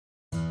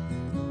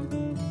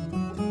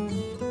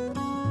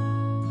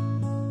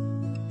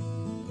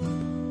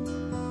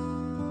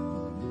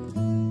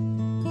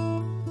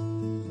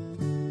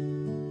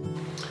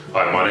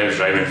Hi, my name is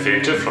Raymond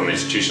Venter from the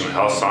Institution of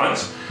Health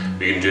Science.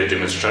 We're going to do a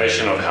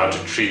demonstration of how to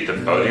treat the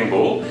bowling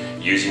ball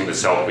using the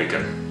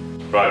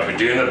CellQuicken. Right, we're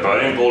doing the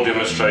bowling ball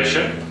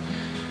demonstration.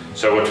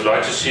 So what we'd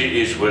like to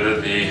see is whether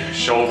the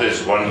shoulder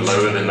is one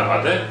lower than the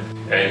other,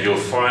 and you'll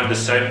find the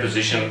same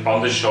position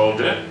on the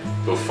shoulder.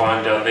 You'll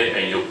find down there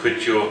and you'll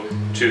put your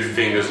two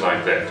fingers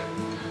like that.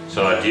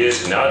 So the idea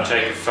is now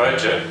take a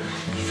photo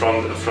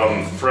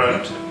from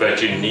front,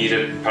 but you need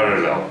it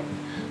parallel.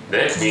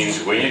 That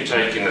means when you're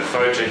taking the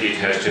photo, it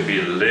has to be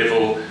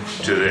level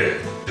to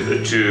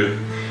the two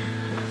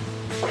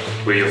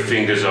where your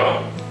fingers are.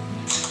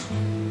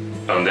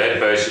 On that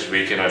basis,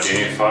 we can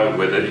identify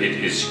whether it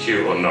is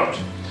skew or not.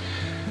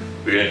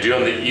 We're going to do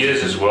on the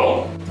ears as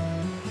well.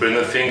 Bring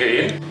the finger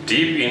in,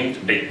 deep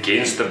in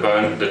against the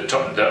bone,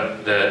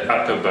 the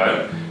upper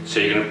bone.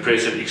 So you're going to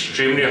press it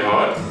extremely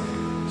hard.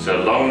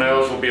 So long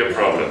nails will be a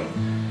problem.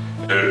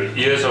 Her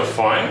ears are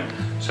fine.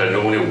 So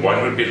normally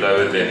one would be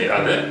lower than the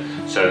other.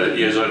 So the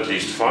ears are at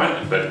least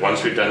fine, but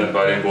once we've done the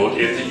bowling ball,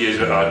 if the ears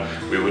were out,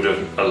 we would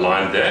have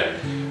aligned that.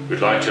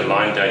 We'd like to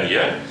align down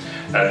here.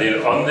 And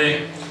then on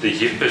the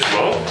hip as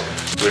well,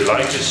 we'd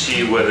like to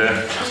see whether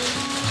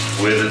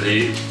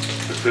the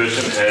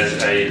person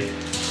has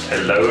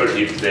a lower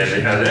hip than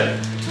the other.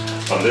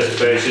 On this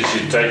basis,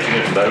 you're taking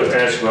it low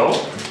as well.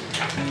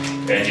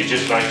 And you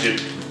just like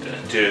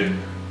to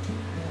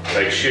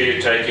make sure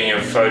you're taking your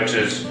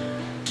photos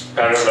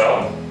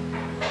parallel,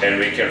 and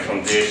we can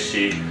from there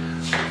see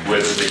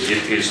whether the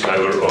hip is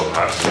lower or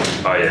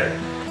higher.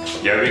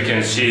 Here we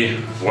can see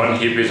one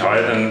hip is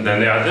higher than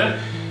the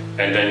other,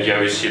 and then here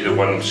we see the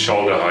one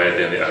shoulder higher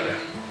than the other.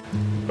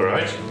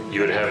 Alright,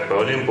 you would have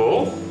bowling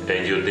ball,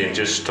 and you'll then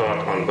just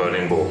start on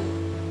bowling ball.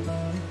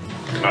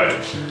 Right,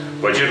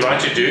 what you'd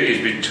like to do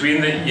is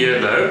between the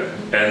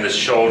earlobe and the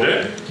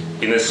shoulder,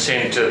 in the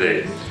center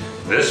there.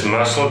 This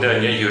muscle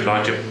down here, you'd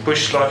like to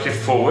push slightly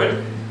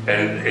forward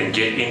and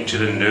get into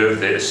the nerve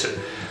there,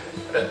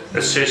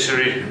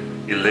 accessory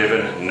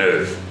 11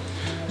 nerve.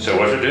 So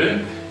what we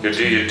do,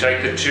 you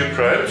take the two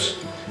probes,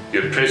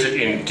 you press it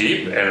in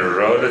deep and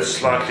roll it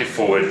slightly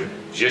forward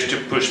just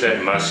to push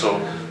that muscle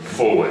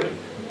forward.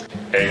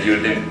 And you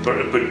then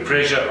put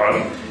pressure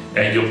on,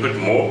 and you'll put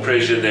more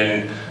pressure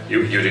than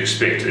you'd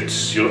expect.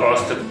 You'll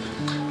ask the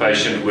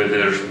patient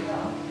whether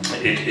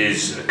it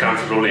is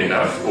comfortable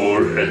enough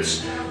or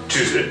it's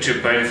too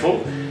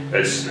painful.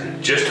 It's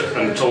just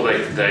until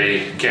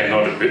they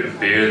cannot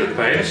bear the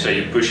pain, so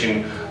you're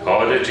pushing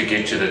harder to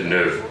get to the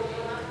nerve.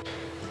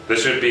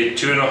 This would be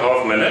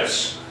 2.5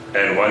 minutes,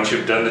 and once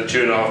you've done the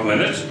 2.5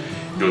 minutes,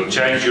 you'll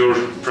change your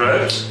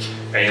probes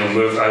and you'll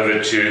move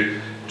over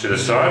to the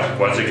side.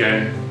 Once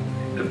again,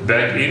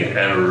 back in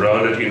and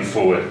roll it in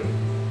forward,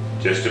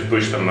 just to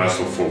push the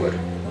muscle forward.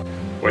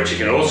 What you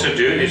can also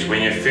do is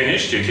when you're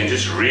finished, you can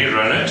just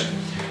rerun it,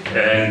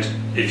 and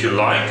if you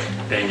like,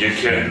 and you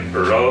can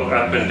roll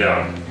up and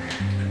down.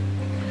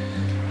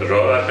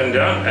 Roll up and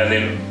down, and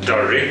then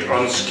direct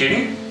on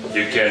skin,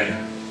 you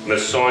can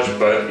massage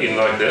both in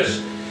like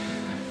this.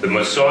 The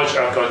massage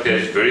out like that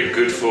is very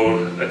good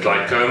for a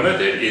glaucoma.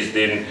 That is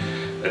then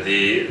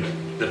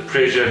the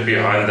pressure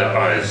behind the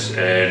eyes,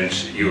 and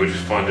you would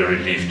find a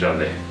relief down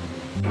there.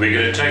 We're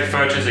going to take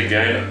photos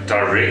again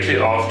directly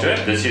after.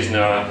 This is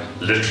now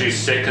literally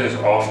seconds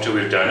after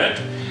we've done it,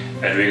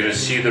 and we're going to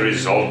see the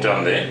result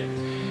down there.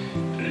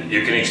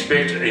 You can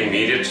expect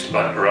immediate,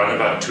 like around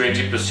about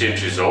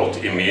 20% result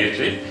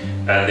immediately,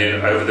 and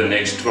then over the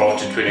next 12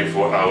 to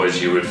 24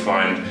 hours you would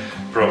find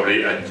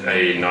probably a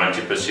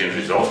 90%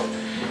 result.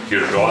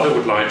 You rather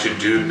would like to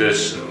do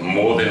this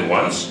more than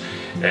once,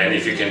 and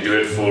if you can do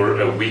it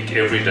for a week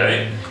every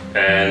day,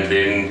 and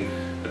then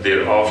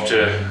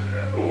thereafter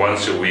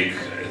once a week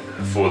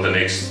for the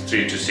next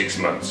 3 to 6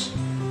 months.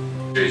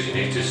 You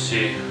need to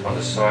see on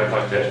the side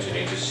like that, you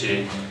need to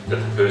see that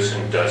the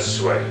person does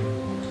sway.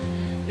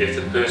 If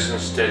the person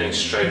is standing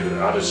straight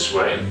without a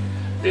sway,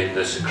 then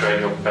the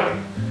cranial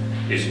pump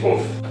is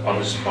off on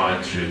the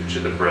spine through to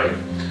the brain.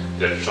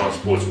 That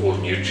transports all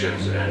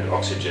nutrients and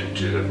oxygen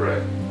to the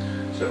brain.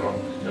 So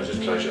I'll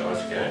just close your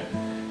eyes again,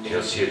 and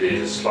you'll see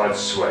there's a slight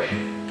sway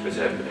that's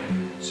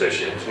happening. So if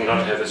she did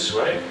not have a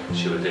sway,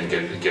 she would then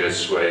get a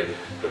sway,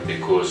 but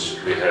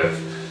because we have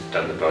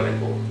done the bowling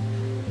ball.